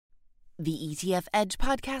The ETF Edge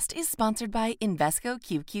podcast is sponsored by Invesco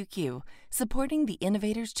QQQ, supporting the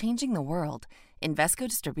innovators changing the world. Invesco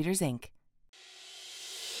Distributors, Inc.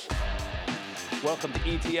 Welcome to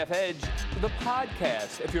ETF Edge, the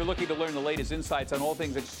podcast. If you're looking to learn the latest insights on all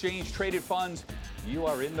things exchange-traded funds, you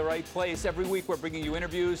are in the right place. Every week we're bringing you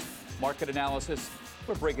interviews, market analysis.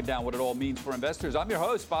 We're breaking down what it all means for investors. I'm your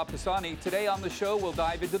host, Bob Pisani. Today on the show, we'll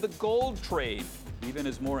dive into the gold trade. Even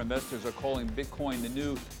as more investors are calling Bitcoin the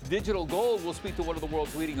new digital gold, we'll speak to one of the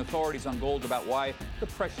world's leading authorities on gold about why the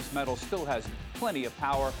precious metal still has plenty of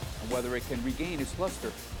power and whether it can regain its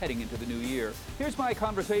luster heading into the new year. Here's my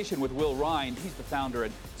conversation with Will Rhind. He's the founder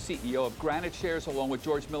and CEO of Granite Shares, along with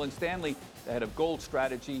George Milling Stanley, the head of gold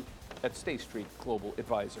strategy at State Street Global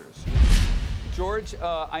Advisors. George,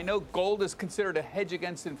 I know gold is considered a hedge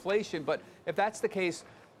against inflation, but if that's the case,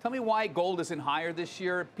 tell me why gold isn't higher this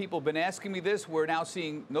year. People have been asking me this. We're now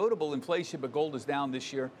seeing notable inflation, but gold is down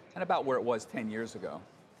this year and about where it was 10 years ago.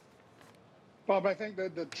 Bob, I think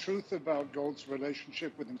that the truth about gold's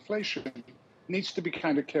relationship with inflation needs to be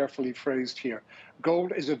kind of carefully phrased here.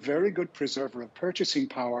 Gold is a very good preserver of purchasing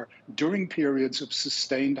power during periods of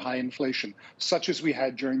sustained high inflation, such as we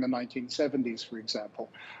had during the 1970s, for example.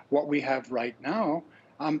 What we have right now,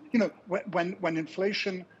 when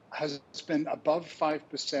inflation has been above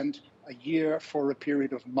 5% a year for a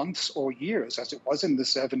period of months or years, as it was in the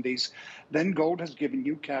 70s, then gold has given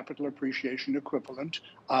you capital appreciation equivalent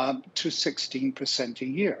to 16% a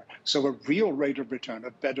year. So a real rate of return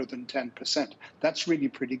of better than 10%. That's really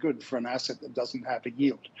pretty good for an asset that doesn't have a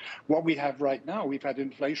yield. What we have right now, we've had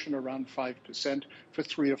inflation around 5% for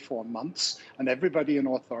 3 or 4 months, and everybody in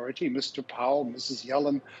authority, Mr. Powell, Mrs.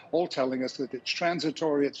 Yellen, all telling us that it's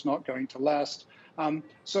transitory, it's not going to last.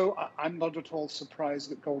 So I'm not at all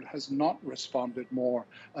surprised that gold has not responded more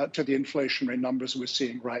to the inflationary numbers we're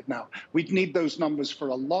seeing right now. We'd need those numbers for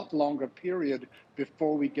a lot longer period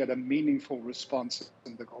before we get a meaningful response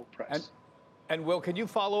in the gold price. And Will, can you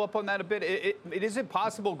follow up on that a bit? Is it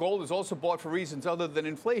possible gold is also bought for reasons other than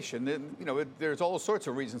inflation? There's all sorts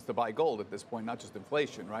of reasons to buy gold at this point, not just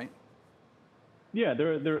inflation, right? Yeah,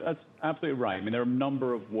 that's absolutely right. I mean, there are a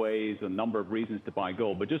number of ways, a number of reasons to buy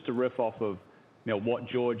gold. But just to riff off of what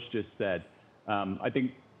George just said, I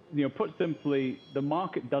think, put simply, the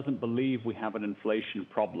market doesn't believe we have an inflation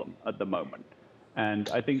problem at the moment. And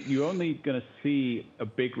I think you're only going to see a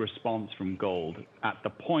big response from gold at the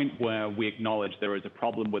point where we acknowledge there is a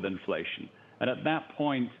problem with inflation. And at that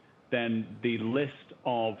point, then the list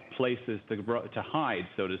of places to hide,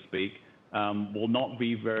 so to speak, will not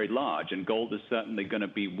be very large. And gold is certainly going to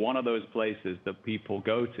be one of those places that people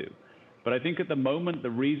go to. But I think at the moment, the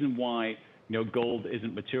reason why gold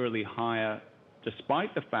isn't materially higher,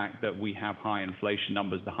 despite the fact that we have high inflation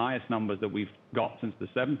numbers, the highest numbers that we've got since the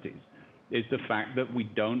 70s, is the fact that we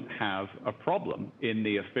don't have a problem in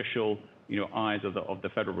the official eyes of the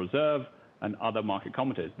Federal Reserve and other market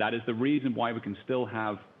commentators. That is the reason why we can still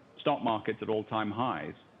have stock markets at all-time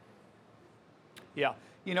highs. Yeah.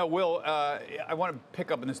 Will, I want to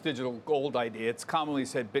pick up on this digital gold idea. It's commonly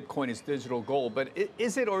said Bitcoin is digital gold, but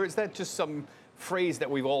is it, or is that just some phrase that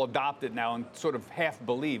we've all adopted now and sort of half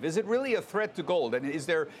believe? Is it really a threat to gold? And is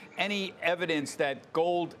there any evidence that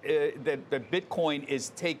gold, that Bitcoin is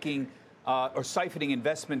taking or siphoning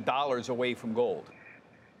investment dollars away from gold?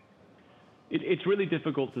 It's really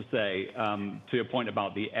difficult to say, to your point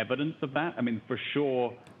about the evidence of that. I mean, for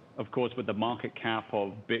sure, of course, with the market cap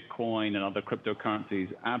of Bitcoin and other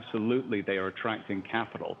cryptocurrencies, absolutely they are attracting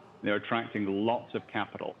capital. They're attracting lots of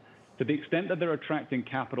capital. To the extent that they're attracting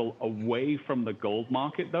capital away from the gold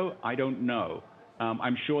market, though, I don't know.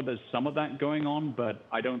 I'm sure there's some of that going on, but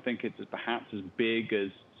I don't think it's perhaps as big as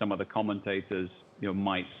some of the commentators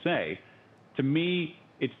might say. To me,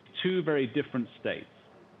 it's two very different states.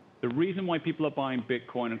 The reason why people are buying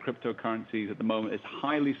Bitcoin and cryptocurrencies at the moment is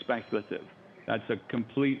highly speculative. That's a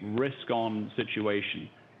complete risk-on situation.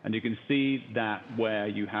 And you can see that where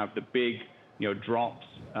you have the big drops,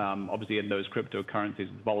 obviously in those cryptocurrencies,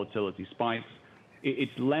 volatility spikes,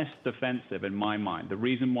 it's less defensive in my mind. The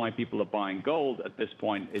reason why people are buying gold at this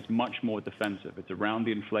point is much more defensive. It's around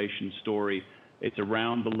the inflation story. It's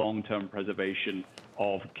around the long-term preservation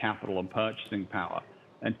of capital and purchasing power.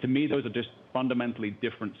 And to me, those are just fundamentally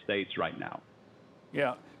different states right now.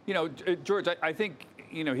 Yeah. George, I think,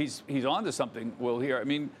 he's onto something, Will, here. I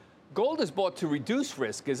mean, gold is bought to reduce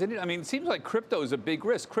risk, isn't it? I mean, it seems like crypto is a big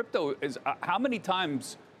risk. Crypto is how many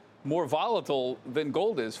times more volatile than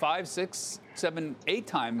gold is? 5, 6, 7, 8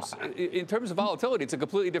 times. In terms of volatility, it's a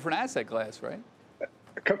completely different asset class, right?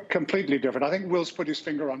 Completely different. I think Will's put his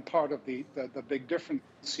finger on part of the big difference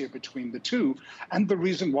here between the two, and the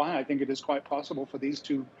reason why I think it is quite possible for these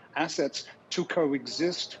two assets to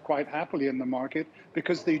coexist quite happily in the market,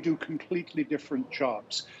 because they do completely different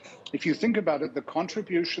jobs. If you think about it, the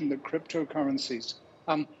contribution that cryptocurrencies,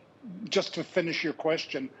 just to finish your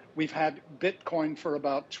question, we've had Bitcoin for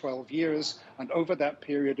about 12 years, and over that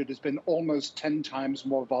period, it has been almost 10 times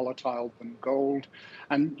more volatile than gold.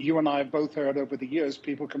 And you and I have both heard over the years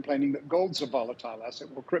people complaining that gold's a volatile asset.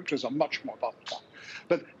 Well, cryptos are much more volatile.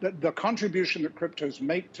 But the contribution that cryptos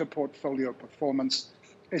make to portfolio performance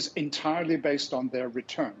is entirely based on their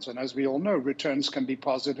returns. And as we all know, returns can be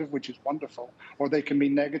positive, which is wonderful, or they can be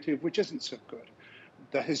negative, which isn't so good.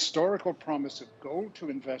 The historical promise of gold to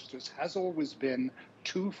investors has always been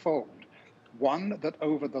twofold. One, that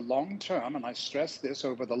over the long term, and I stress this,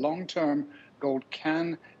 over the long term, gold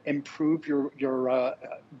can improve your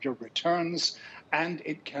returns, and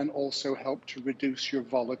it can also help to reduce your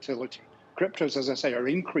volatility. Cryptos, as I say, are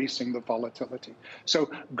increasing the volatility.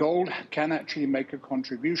 So gold can actually make a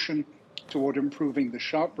contribution toward improving the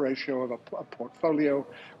Sharpe ratio of a portfolio,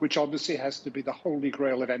 which obviously has to be the holy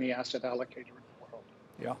grail of any asset allocator.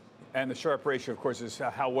 Yeah, and the Sharpe ratio, of course, is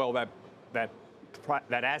how well that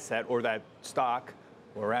asset or that stock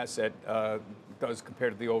or asset does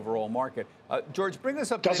compared to the overall market. George, bring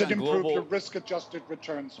us up to date on global. Does it improve the risk-adjusted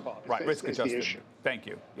returns, Bob? Right, risk-adjusted. Thank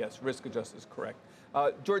you. Yes, risk-adjusted is correct.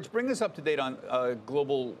 George, bring us up to date on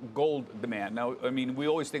global gold demand. Now, I mean, we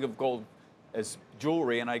always think of gold as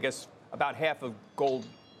jewelry, and I guess about half of gold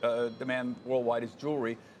demand worldwide is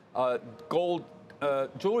jewelry. Gold.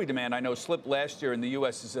 Jewelry demand, I know, slipped last year in the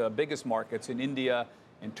U.S.'s biggest markets, in India,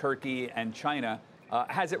 in Turkey, and China.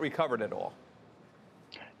 Has it recovered at all?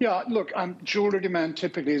 Yeah, look, jewelry demand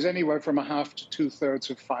typically is anywhere from a half to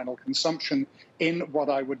 2/3 of final consumption in what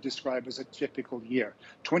I would describe as a typical year.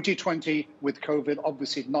 2020, with COVID,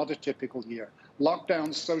 obviously not a typical year.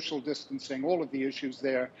 Lockdowns, social distancing, all of the issues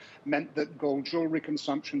there meant that gold jewelry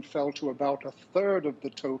consumption fell to about 1/3 of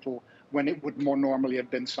the total when it would more normally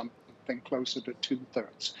have been something closer to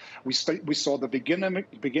 2/3. We saw the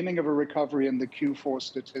beginning of a recovery in the Q4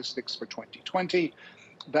 statistics for 2020.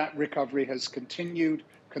 That recovery has continued.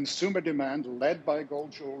 Consumer demand, led by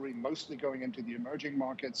gold jewelry, mostly going into the emerging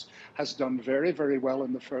markets, has done very, very well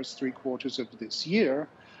in the first 3 quarters of this year.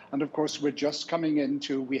 And of course, we had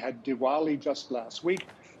Diwali just last week.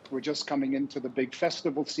 We're just coming into the big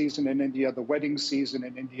festival season in India, the wedding season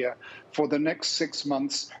in India. For the next 6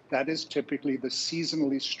 months, that is typically the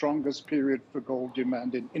seasonally strongest period for gold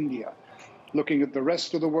demand in India. Looking at the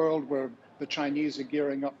rest of the world, where the Chinese are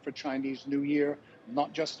gearing up for Chinese New Year,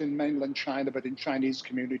 not just in mainland China, but in Chinese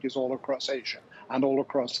communities all across Asia and all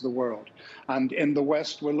across the world. And in the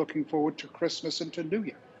West, we're looking forward to Christmas and to New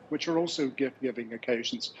Year, which are also gift-giving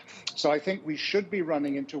occasions. So I think we should be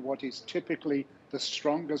running into what is typically the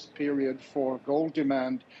strongest period for gold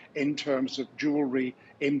demand in terms of jewelry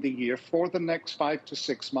in the year for the next 5 to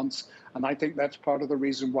 6 months. And I think that's part of the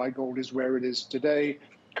reason why gold is where it is today,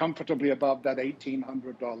 comfortably above that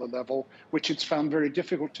 $1,800 level, which it's found very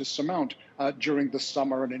difficult to surmount during the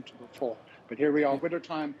summer and into the fall. But here we are,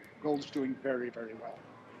 wintertime, gold's doing very, very well.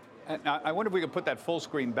 And I wonder if we could put that full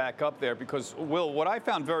screen back up there, because, Will, what I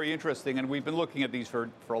found very interesting, and we've been looking at these for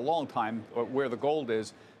a long time, where the gold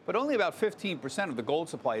is, but only about 15% of the gold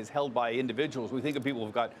supply is held by individuals. We think of people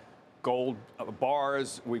who've got gold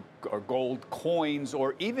bars, or gold coins,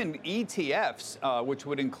 or even ETFs, which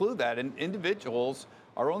would include that, and individuals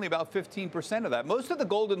are only about 15% of that. Most of the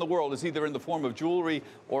gold in the world is either in the form of jewelry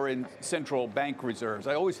or in central bank reserves.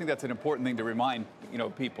 I always think that's an important thing to remind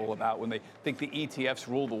people about when they think the ETFs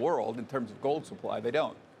rule the world in terms of gold supply. They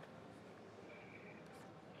don't.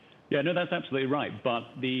 Yeah, no, that's absolutely right. But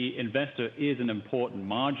the investor is an important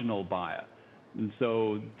marginal buyer. And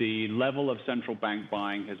so the level of central bank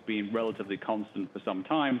buying has been relatively constant for some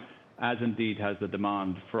time, as indeed has the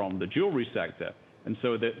demand from the jewelry sector. And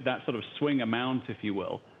so that sort of swing amount, if you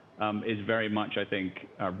will, is very much, I think,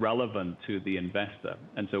 relevant to the investor.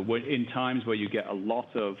 And so in times where you get a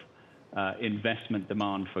lot of investment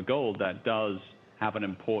demand for gold, that does have an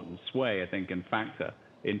important sway, I think, and factor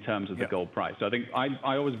in terms of the gold price. So I think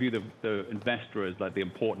I always view the investor as like the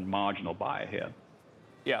important marginal buyer here.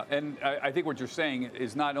 Yeah, and I think what you're saying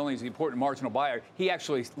is not only is he an important marginal buyer, he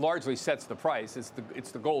actually largely sets the price.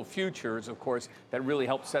 It's the gold futures, of course, that really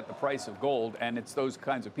help set the price of gold, and it's those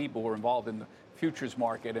kinds of people who are involved in the futures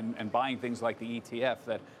market and buying things like the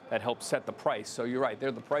ETF that help set the price. So you're right,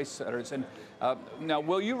 they're the price setters. And now,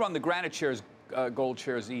 Will, you run the Granite Shares Gold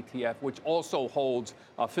Shares ETF, which also holds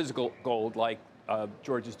physical gold like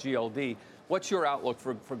George's GLD. What's your outlook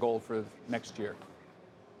for gold for next year?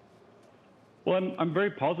 Well, I'm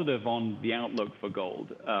very positive on the outlook for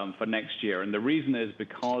gold for next year. And the reason is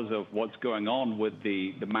because of what's going on with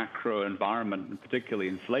the macro environment, and particularly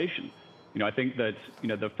inflation. I think that,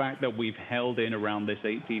 the fact that we've held in around this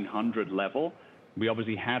 1800 level, we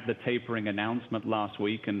obviously had the tapering announcement last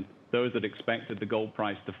week, and those that expected the gold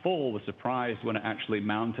price to fall were surprised when it actually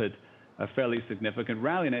mounted a fairly significant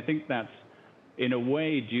rally. And I think that's in a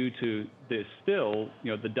way due to this still,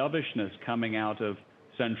 the dovishness coming out of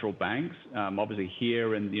central banks, obviously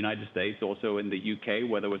here in the United States, also in the UK,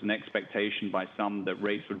 where there was an expectation by some that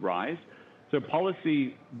rates would rise. So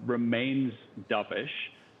policy remains dovish.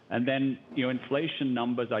 And then, inflation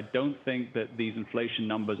numbers, I don't think that these inflation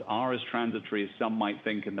numbers are as transitory as some might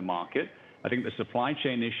think in the market. I think the supply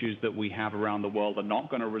chain issues that we have around the world are not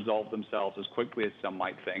going to resolve themselves as quickly as some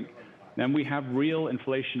might think. Then we have real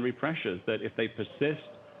inflationary pressures that if they persist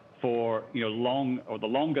for the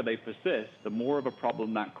longer they persist, the more of a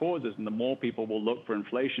problem that causes, and the more people will look for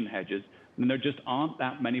inflation hedges. And there just aren't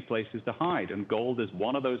that many places to hide. And gold is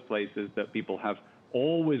one of those places that people have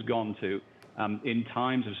always gone to in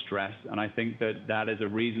times of stress. And I think that that is a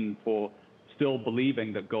reason for still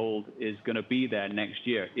believing that gold is going to be there next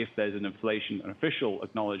year if there's an official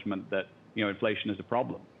acknowledgement that inflation is a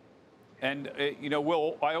problem. And,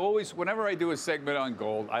 Will, whenever I do a segment on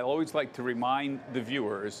gold, I always like to remind the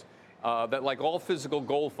viewers that like all physical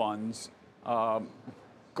gold funds, all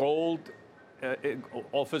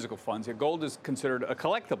physical funds, gold is considered a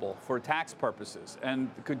collectible for tax purposes.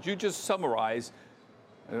 And could you just summarize,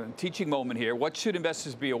 teaching moment here, what should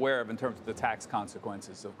investors be aware of in terms of the tax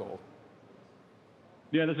consequences of gold?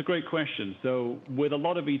 Yeah, that's a great question. So with a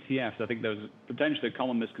lot of ETFs, I think there's potentially a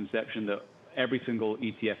common misconception that every single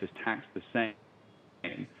ETF is taxed the same.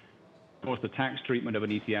 Of course, the tax treatment of an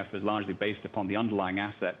ETF is largely based upon the underlying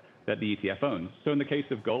asset that the ETF owns. So in the case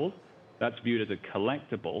of gold, that's viewed as a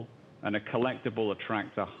collectible, and a collectible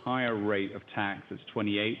attracts a higher rate of tax. It's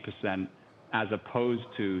 28%, as opposed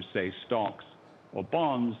to, say, stocks or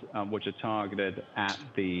bonds, which are targeted at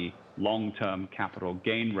the long-term capital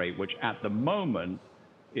gain rate, which at the moment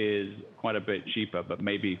is quite a bit cheaper, but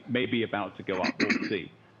maybe about to go up. We'll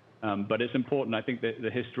see. But it's important. I think that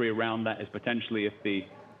the history around that is potentially if the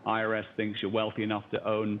IRS thinks you're wealthy enough to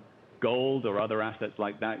own gold or other assets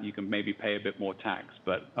like that, you can maybe pay a bit more tax.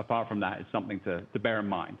 But apart from that, it's something to bear in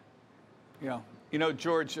mind. Yeah.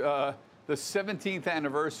 George, the 17th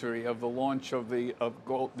anniversary of the launch of the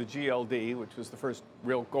GLD, which was the first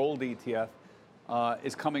real gold ETF,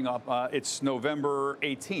 is coming up. It's November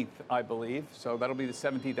 18th, I believe. So that'll be the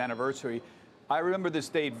 17th anniversary. I remember this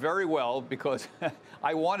date very well because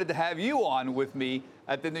I wanted to have you on with me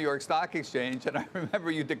at the New York Stock Exchange, and I remember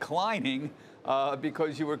you declining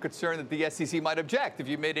because you were concerned that the SEC might object if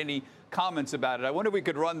you made any comments about it. I wonder if we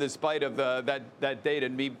could run this bite of that date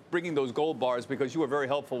and me bringing those gold bars, because you were very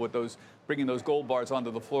helpful with bringing those gold bars onto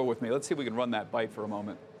the floor with me. Let's see if we can run that bite for a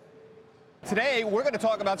moment. Today, we're going to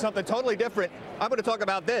talk about something totally different. I'm going to talk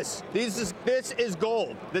about this. This is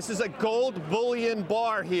gold. This is a gold bullion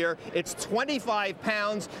bar here. It's 25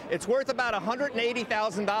 pounds. It's worth about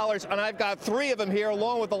 $180,000, and I've got 3 of them here,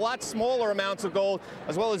 along with a lot smaller amounts of gold,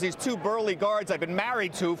 as well as these 2 burly guards I've been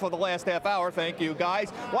married to for the last half hour. Thank you, guys.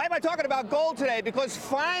 Why am I talking about gold today? Because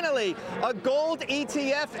finally, a gold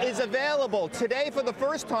ETF is available. Today, for the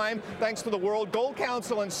first time, thanks to the World Gold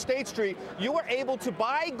Council and State Street, you are able to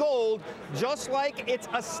buy gold just like it's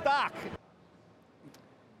a stock.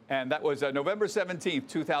 And that was November 17th,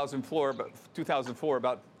 2004,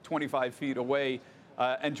 about 25 feet away.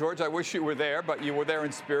 And George, I wish you were there, but you were there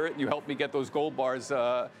in spirit, and you helped me get those gold bars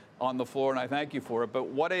on the floor, and I thank you for it. But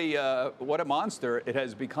what a monster it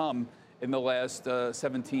has become in the last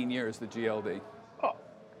 17 years, the GLD. Oh,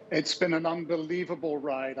 it's been an unbelievable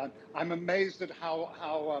ride. I'm amazed at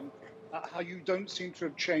how you don't seem to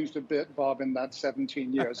have changed a bit, Bob, in that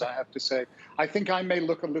 17 years, I have to say. I think I may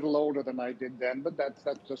look a little older than I did then, but that's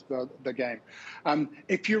just the game.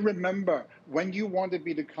 If you remember, when you wanted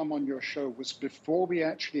me to come on your show was before we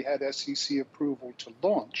actually had SEC approval to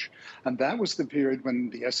launch. And that was the period when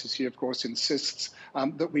the SEC, of course, insists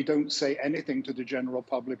that we don't say anything to the general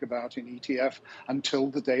public about an ETF until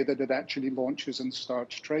the day that it actually launches and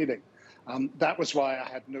starts trading. That was why I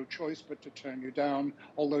had no choice but to turn you down,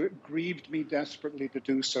 although it grieved me desperately to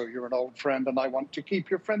do so. You're an old friend, and I want to keep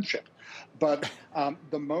your friendship. But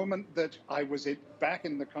the moment that I was back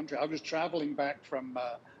in the country, I was traveling back from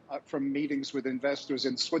meetings with investors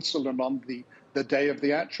in Switzerland on the day of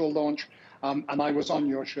the actual launch, and I was on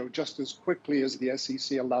your show just as quickly as the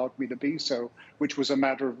SEC allowed me to be so, which was a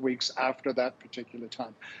matter of weeks after that particular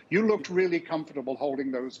time. You looked really comfortable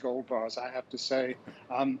holding those gold bars, I have to say.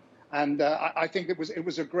 And I think it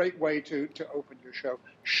was a great way to open your show.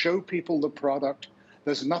 Show people the product.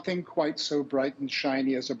 There's nothing quite so bright and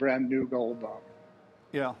shiny as a brand new gold bar.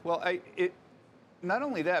 Yeah, well, not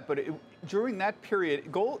only that, but during that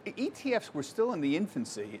period, gold ETFs were still in the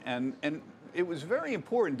infancy, and it was very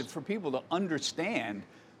important for people to understand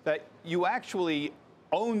that you actually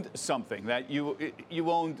owned something, that you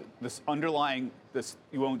owned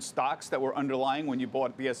you owned stocks that were underlying when you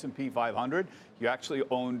bought the S&P 500. You actually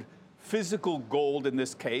owned physical gold in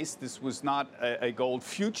this case. This was not a gold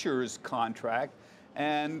futures contract.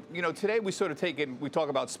 And, today we sort of we talk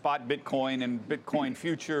about spot Bitcoin and Bitcoin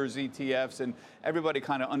futures ETFs, and everybody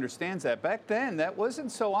kind of understands that. Back then, that wasn't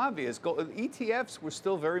so obvious. ETFs were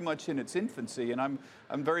still very much in its infancy, and I'm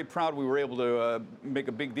very proud we were able to make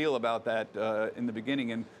a big deal about that in the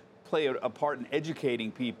beginning and play a part in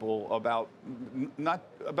educating people about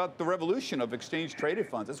the revolution of exchange-traded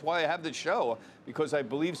funds. That's why I have this show, because I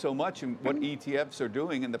believe so much in what ETFs are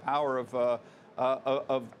doing and the power of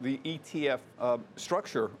the ETF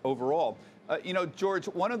structure overall. George,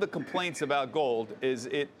 one of the complaints about gold is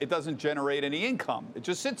it doesn't generate any income. It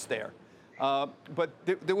just sits there. But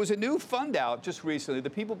there was a new fund out just recently. The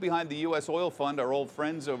people behind the U.S. Oil Fund, our old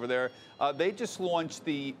friends over there, they just launched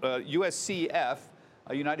the USCF,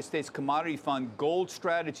 a United States Commodity Fund Gold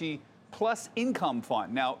Strategy Plus Income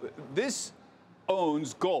Fund. Now, this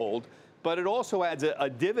owns gold, but it also adds a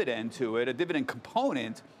dividend to it, a dividend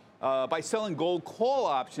component, by selling gold call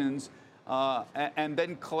options and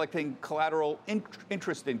then collecting collateral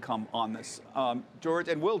interest income on this. George,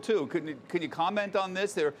 and Will too, can you comment on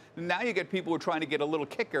this? Now you get people who are trying to get a little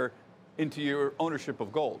kicker into your ownership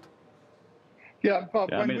of gold. Yeah, Bob,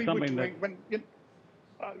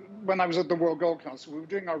 when I was at the World Gold Council, we were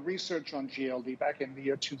doing our research on GLD back in the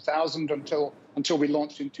year 2000 until we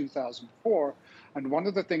launched in 2004. And one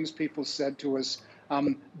of the things people said to us,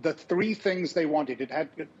 the three things they wanted,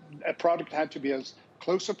 a product had to be as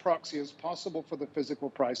close a proxy as possible for the physical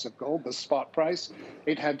price of gold, the spot price.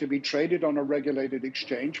 It had to be traded on a regulated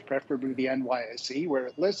exchange, preferably the NYSE, where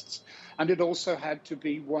it lists. And it also had to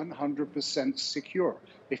be 100% secure.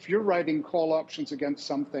 If you're writing call options against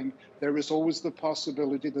something, there is always the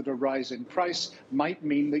possibility that a rise in price might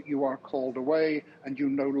mean that you are called away and you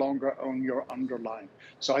no longer own your underlying.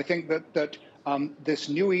 So I think that this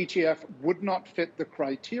new ETF would not fit the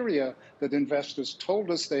criteria that investors told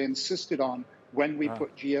us they insisted on when we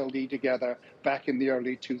put GLD together back in the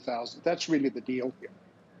early 2000s. That's really the deal here.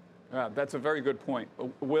 That's a very good point.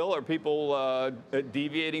 Will, are people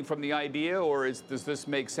deviating from the idea, or does this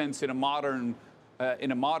make sense in a modern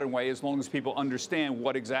way, as long as people understand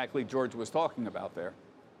what exactly George was talking about there?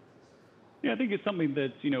 Yeah, I think it's something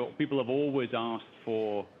that people have always asked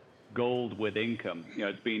for. Gold with income.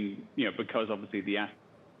 It's been because obviously the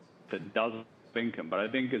asset does have income. But I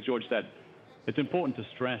think, as George said, it's important to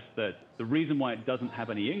stress that the reason why it doesn't have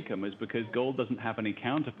any income is because gold doesn't have any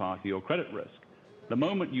counterparty or credit risk. The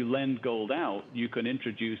moment you lend gold out, you can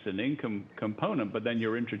introduce an income component, but then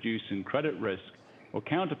you're introducing credit risk or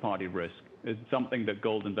counterparty risk. It's something that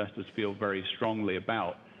gold investors feel very strongly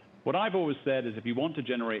about. What I've always said is if you want to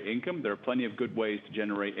generate income, there are plenty of good ways to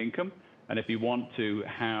generate income. And if you want to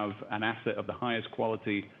have an asset of the highest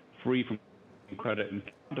quality, free from credit and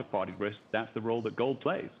counterparty risk, that's the role that gold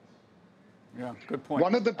plays. Yeah, good point.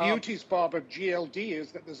 One of the beauties, Bob, of GLD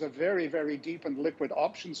is that there's a very, very deep and liquid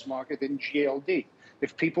options market in GLD.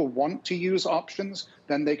 If people want to use options,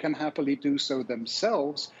 then they can happily do so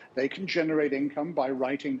themselves. They can generate income by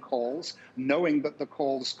writing calls, knowing that the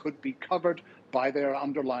calls could be covered by their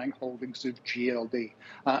underlying holdings of GLD.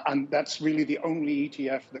 And that's really the only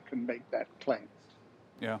ETF that can make that claim.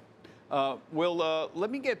 Yeah. Will, let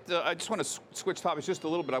me get, I just want to switch topics just a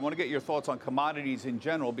little bit. I want to get your thoughts on commodities in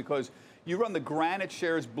general, because you run the Granite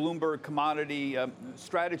Shares Bloomberg Commodity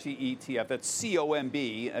Strategy ETF. That's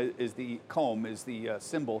COMB, is the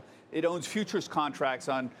symbol. It owns futures contracts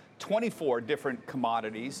on 24 different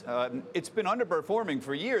commodities. It's been underperforming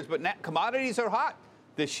for years, but now commodities are hot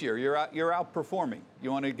this year. You're outperforming.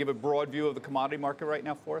 You want to give a broad view of the commodity market right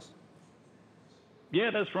now for us? Yeah,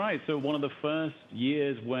 that's right. So one of the first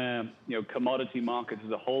years where commodity markets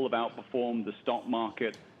as a whole have outperformed the stock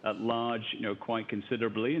market at large, quite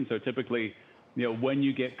considerably. And so typically, when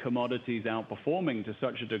you get commodities outperforming to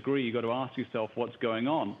such a degree, you've got to ask yourself what's going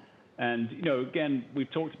on. And again, we've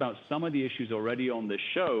talked about some of the issues already on this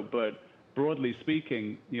show, but broadly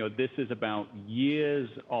speaking, this is about years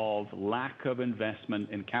of lack of investment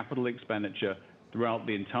in capital expenditure throughout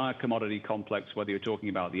the entire commodity complex, whether you're talking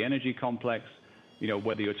about the energy complex,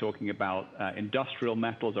 whether you're talking about industrial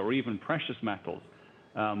metals or even precious metals.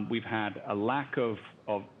 We've had a lack of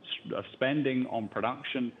spending on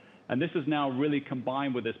production, And this is now really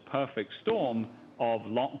combined with this perfect storm of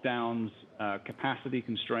lockdowns, capacity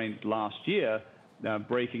constraints last year,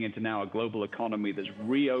 breaking into now a global economy that's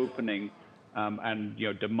reopening, and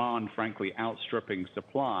demand, frankly, outstripping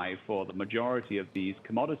supply for the majority of these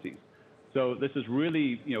commodities. So this has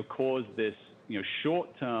really caused this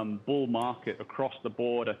short-term bull market across the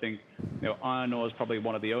board. I think iron ore is probably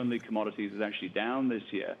one of the only commodities that's actually down this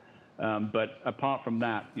year. But apart from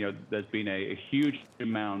that, there's been a huge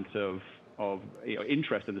amount of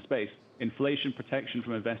interest in the space. Inflation protection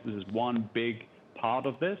from investors is one big part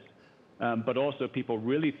of this, but also people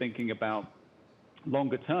really thinking about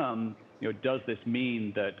longer term. Does this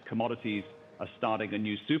mean that commodities are starting a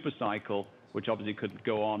new super cycle, which obviously could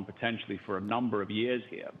go on potentially for a number of years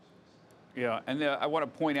here? Yeah, and I want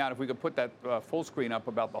to point out, if we could put that full screen up,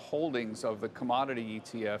 about the holdings of the commodity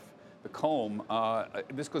ETF, the COME.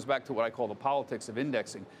 This goes back to what I call the politics of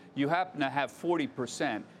indexing. You happen to have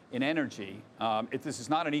 40% in energy. This is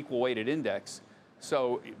not an equal weighted index.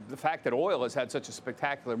 So the fact that oil has had such a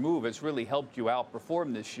spectacular move has really helped you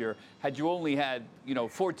outperform this year. Had you only had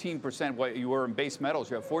 14% what you were in base metals,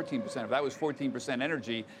 you have 14%. If that was 14%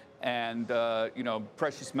 energy, and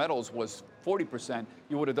precious metals was 40%,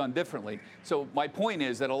 you would have done differently. So my point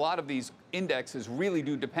is that a lot of these indexes really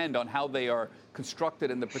do depend on how they are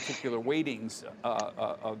constructed and the particular weightings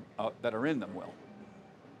that are in them, Will.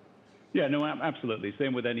 Yeah, no, absolutely.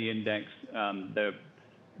 Same with any index.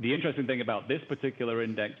 The interesting thing about this particular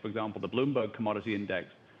index, for example, the Bloomberg Commodity Index,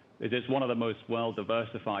 is it's one of the most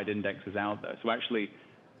well-diversified indexes out there. So actually,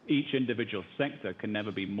 each individual sector can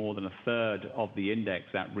never be more than a third of the index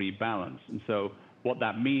at rebalance. And so what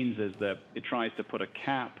that means is that it tries to put a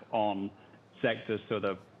cap on sectors so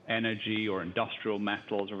that energy or industrial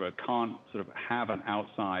metals or can't sort of have an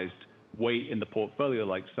outsized weight in the portfolio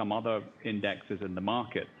like some other indexes in the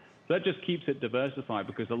market. So that just keeps it diversified,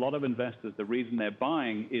 because a lot of investors, the reason they're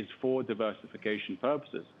buying is for diversification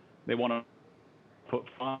purposes. They want to put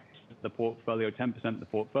 5% of the portfolio, 10% of the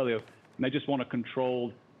portfolio, and they just want a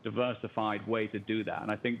controlled, diversified way to do that. And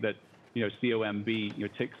I think that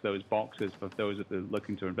COMB ticks those boxes for those that are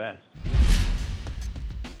looking to invest.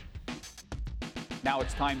 Now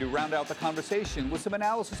it's time to round out the conversation with some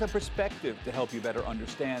analysis and perspective to help you better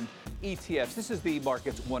understand ETFs. This is the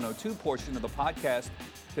Markets 102 portion of the podcast.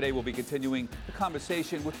 Today we'll be continuing the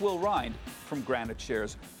conversation with Will Rhind from Granite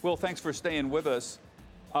Shares. Will, thanks for staying with us.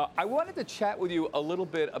 I wanted to chat with you a little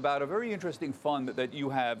bit about a very interesting fund that you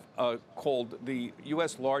have called the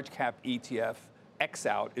U.S. Large Cap ETF.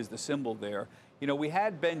 XOUT is the symbol there. We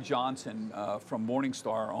had Ben Johnson from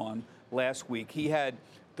Morningstar on last week. He had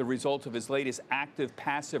the results of his latest active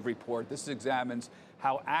passive report. This examines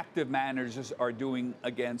how active managers are doing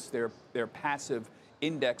against their passive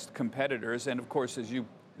indexed competitors. And of course, as you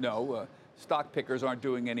know, stock pickers aren't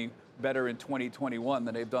doing any better in 2021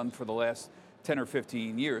 than they've done for the last 10 or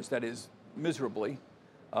 15 years. That is miserably.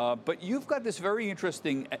 But you've got this very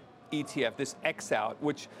interesting ETF, this XOUT,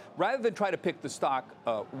 which rather than try to pick the stock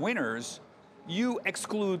winners, you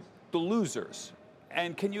exclude the losers.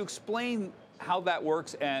 And can you explain how that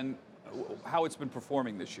works and how it's been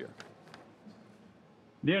performing this year?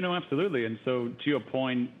 Yeah, no, absolutely. And so to your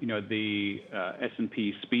point, the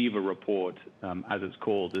S&P SPIVA report, as it's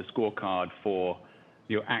called, the scorecard for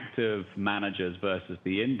active managers versus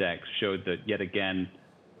the index, showed that yet again,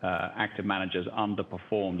 active managers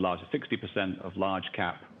underperformed largely. 60% of large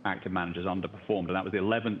cap active managers underperformed, and that was the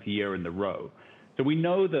 11th year in a row. So we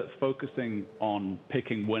know that focusing on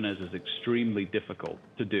picking winners is extremely difficult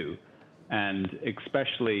to do, and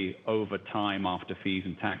especially over time after fees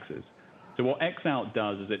and taxes. So what XOUT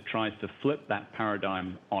does is it tries to flip that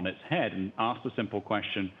paradigm on its head and ask the simple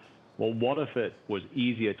question, well, what if it was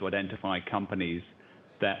easier to identify companies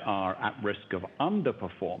that are at risk of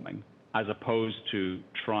underperforming as opposed to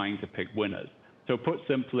trying to pick winners? So put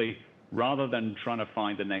simply, rather than trying to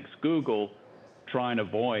find the next Google, try and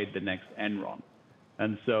avoid the next Enron.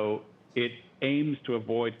 And so it aims to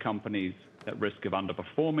avoid companies at risk of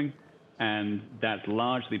underperforming, and that's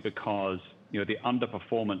largely because the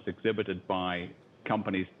underperformance exhibited by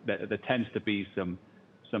companies, there tends to be some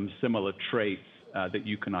similar traits that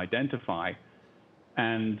you can identify,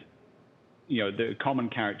 and the common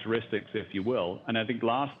characteristics, if you will. And I think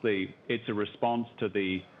lastly, it's a response to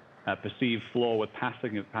the perceived flaw with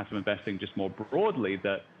passive investing just more broadly,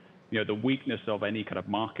 that the weakness of any kind of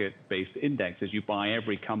market-based index is you buy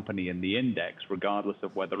every company in the index, regardless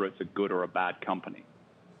of whether it's a good or a bad company.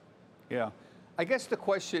 Yeah. I guess the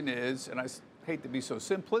question is, and I hate to be so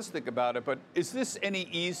simplistic about it, but is this any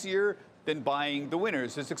easier than buying the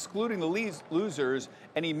winners? Is excluding the losers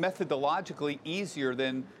any methodologically easier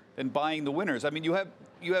than buying the winners? I mean, you have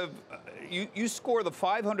you score the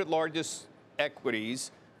 500 largest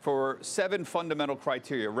equities for 7 fundamental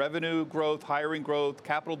criteria: revenue growth, hiring growth,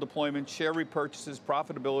 capital deployment, share repurchases,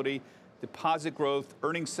 profitability, deposit growth,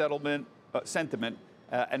 earnings settlement, sentiment,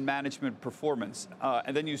 and management performance.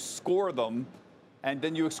 And then you score them, and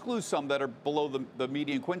then you exclude some that are below the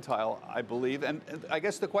median quintile, I believe. And I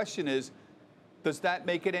guess the question is, does that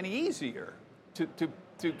make it any easier to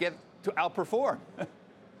outperform?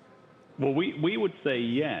 Well, we would say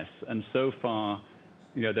yes. And so far,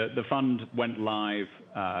 the fund went live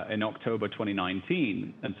in October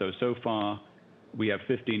 2019. And so far, we have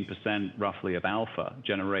 15% roughly of alpha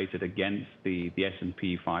generated against the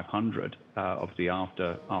S&P 500, obviously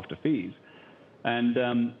after fees.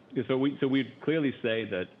 And so we clearly say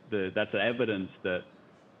that that's evidence that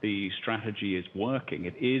the strategy is working.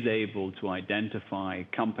 It is able to identify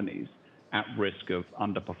companies at risk of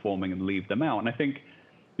underperforming and leave them out. And I think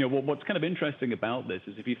what's kind of interesting about this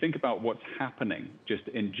is if you think about what's happening just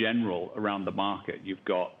in general around the market, you've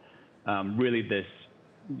got really this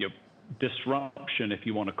disruption, if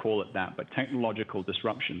you want to call it that, but technological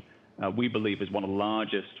disruption, we believe is one of the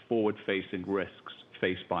largest forward-facing risks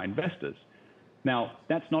faced by investors. Now,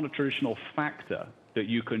 that's not a traditional factor that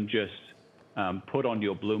you can just put on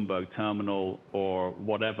your Bloomberg terminal or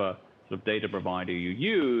whatever sort of data provider you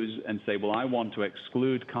use and say, well, I want to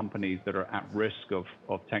exclude companies that are at risk of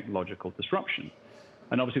technological disruption.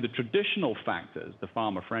 And obviously the traditional factors, the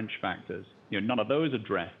Fama French factors, none of those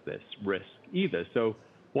address this risk either. So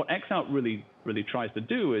what XOut really tries to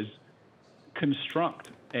do is construct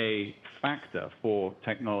a factor for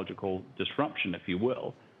technological disruption, if you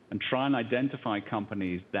will, and try and identify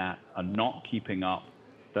companies that are not keeping up,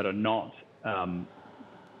 that are not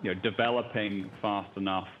developing fast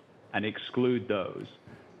enough, and exclude those.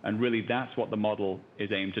 And really that's what the model is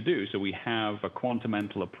aimed to do. So we have a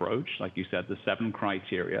quantamental approach, like you said, the 7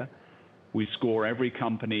 criteria. We score every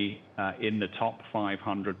company in the top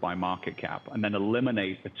 500 by market cap, and then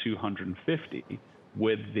eliminate the 250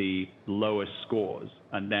 with the lowest scores.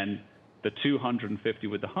 And then the 250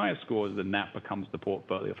 with the highest scores, then that becomes the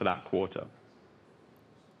portfolio for that quarter.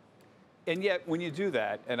 And yet, when you do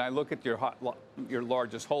that, and I look at your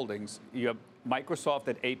largest holdings, you have Microsoft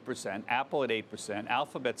at 8%, Apple at 8%,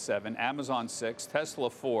 Alphabet 7%, Amazon 6%, Tesla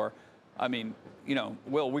 4%. I mean,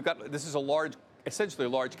 Will, this is essentially a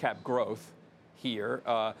large cap growth here.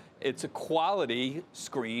 It's a quality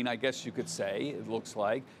screen, I guess you could say, it looks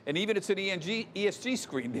like. And even it's an ESG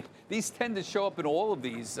screen. These tend to show up in all of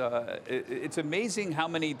these. It's amazing how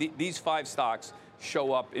many these 5 stocks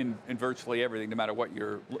show up in virtually everything, no matter what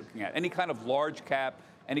you're looking at. Any kind of large cap,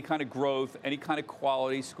 any kind of growth, any kind of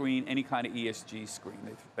quality screen, any kind of ESG screen,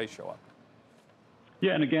 they show up.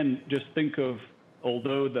 Yeah, and again, just think of,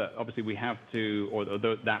 although obviously we have to, or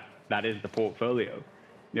although that is the portfolio,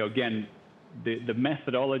 again, the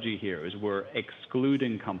methodology here is we're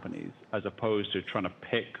excluding companies as opposed to trying to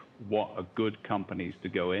pick what are good companies to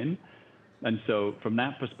go in. And so from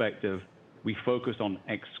that perspective, we focus on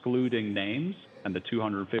excluding names and the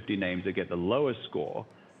 250 names that get the lowest score.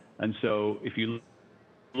 And so if you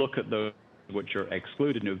look at those which are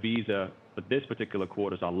excluded, Visa, for this particular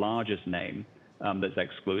quarter, is our largest name that's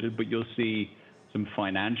excluded, but you'll see some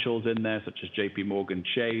financials in there, such as JP Morgan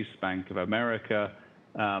Chase, Bank of America,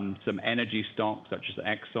 some energy stocks such as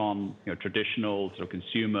Exxon, traditional sort of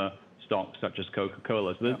consumer stocks such as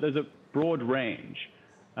Coca-Cola. So there's a broad range.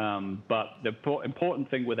 But the important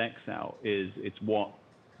thing with XOut is it's what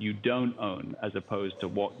you don't own as opposed to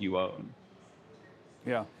what you own.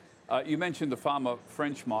 Yeah. You mentioned the Fama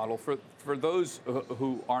French model. For those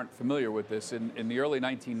who aren't familiar with this, in the early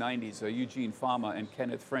 1990s, Eugene Fama and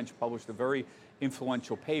Kenneth French published a very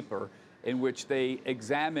influential paper in which they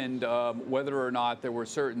examined whether or not there were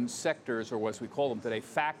certain sectors, or as we call them today,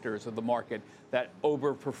 factors of the market that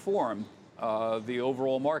overperformed the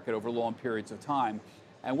overall market over long periods of time.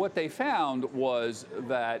 And what they found was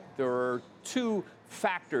that there are 2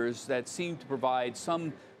 factors that seem to provide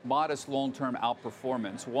some modest long-term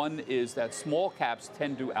outperformance. One is that small caps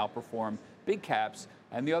tend to outperform big caps,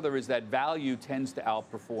 and the other is that value tends to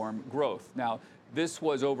outperform growth. Now, this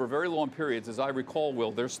was over very long periods. As I recall,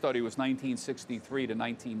 Will, their study was 1963 to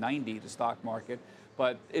 1990, the stock market,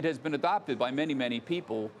 but it has been adopted by many, many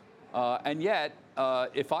people. And yet,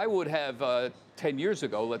 if I would have 10 years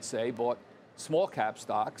ago, let's say, bought small cap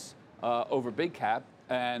stocks over big cap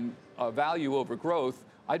and value over growth,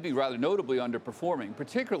 I'd be rather notably underperforming,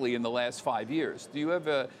 particularly in the last 5 years. Do you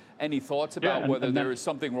have any thoughts about whether there is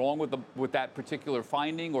something wrong with that particular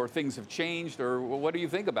finding, or things have changed, or what do you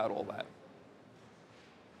think about all that?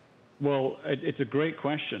 Well, it's a great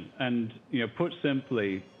question. And, put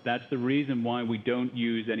simply, that's the reason why we don't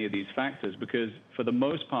use any of these factors, because for the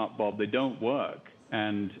most part, Bob, they don't work.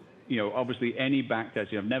 And, obviously any back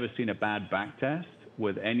test, I've never seen a bad back test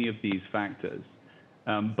with any of these factors.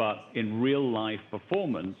 But in real life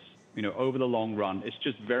performance, over the long run, it's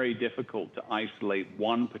just very difficult to isolate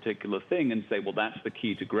one particular thing and say, well, that's the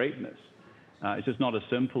key to greatness. It's just not as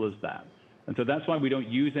simple as that. And so that's why we don't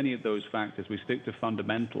use any of those factors. We stick to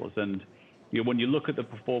fundamentals. And when you look at the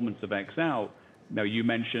performance of XOut, now you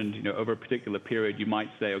mentioned, over a particular period, you might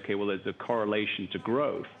say, okay, well, there's a correlation to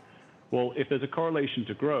growth. Well, if there's a correlation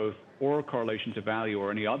to growth or a correlation to value or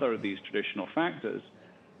any other of these traditional factors,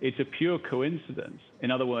 it's a pure coincidence. In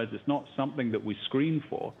other words, it's not something that we screen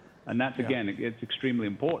for. And that's, again, it's extremely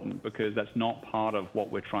important because that's not part of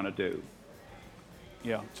what we're trying to do.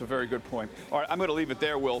 Yeah, it's a very good point. All right, I'm going to leave it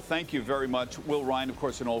there, Will. Thank you very much. Will Ryan, of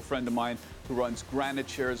course, an old friend of mine who runs Granite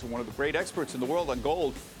Shares and one of the great experts in the world on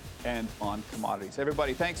gold and on commodities.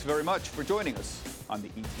 Everybody, thanks very much for joining us on the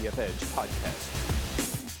ETF Edge podcast.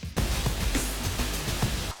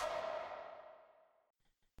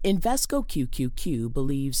 Invesco QQQ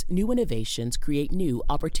believes new innovations create new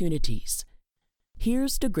opportunities.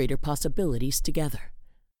 Here's to greater possibilities together.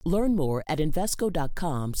 Learn more at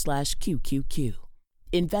Invesco.com/QQQ.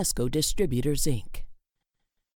 Invesco Distributors, Inc.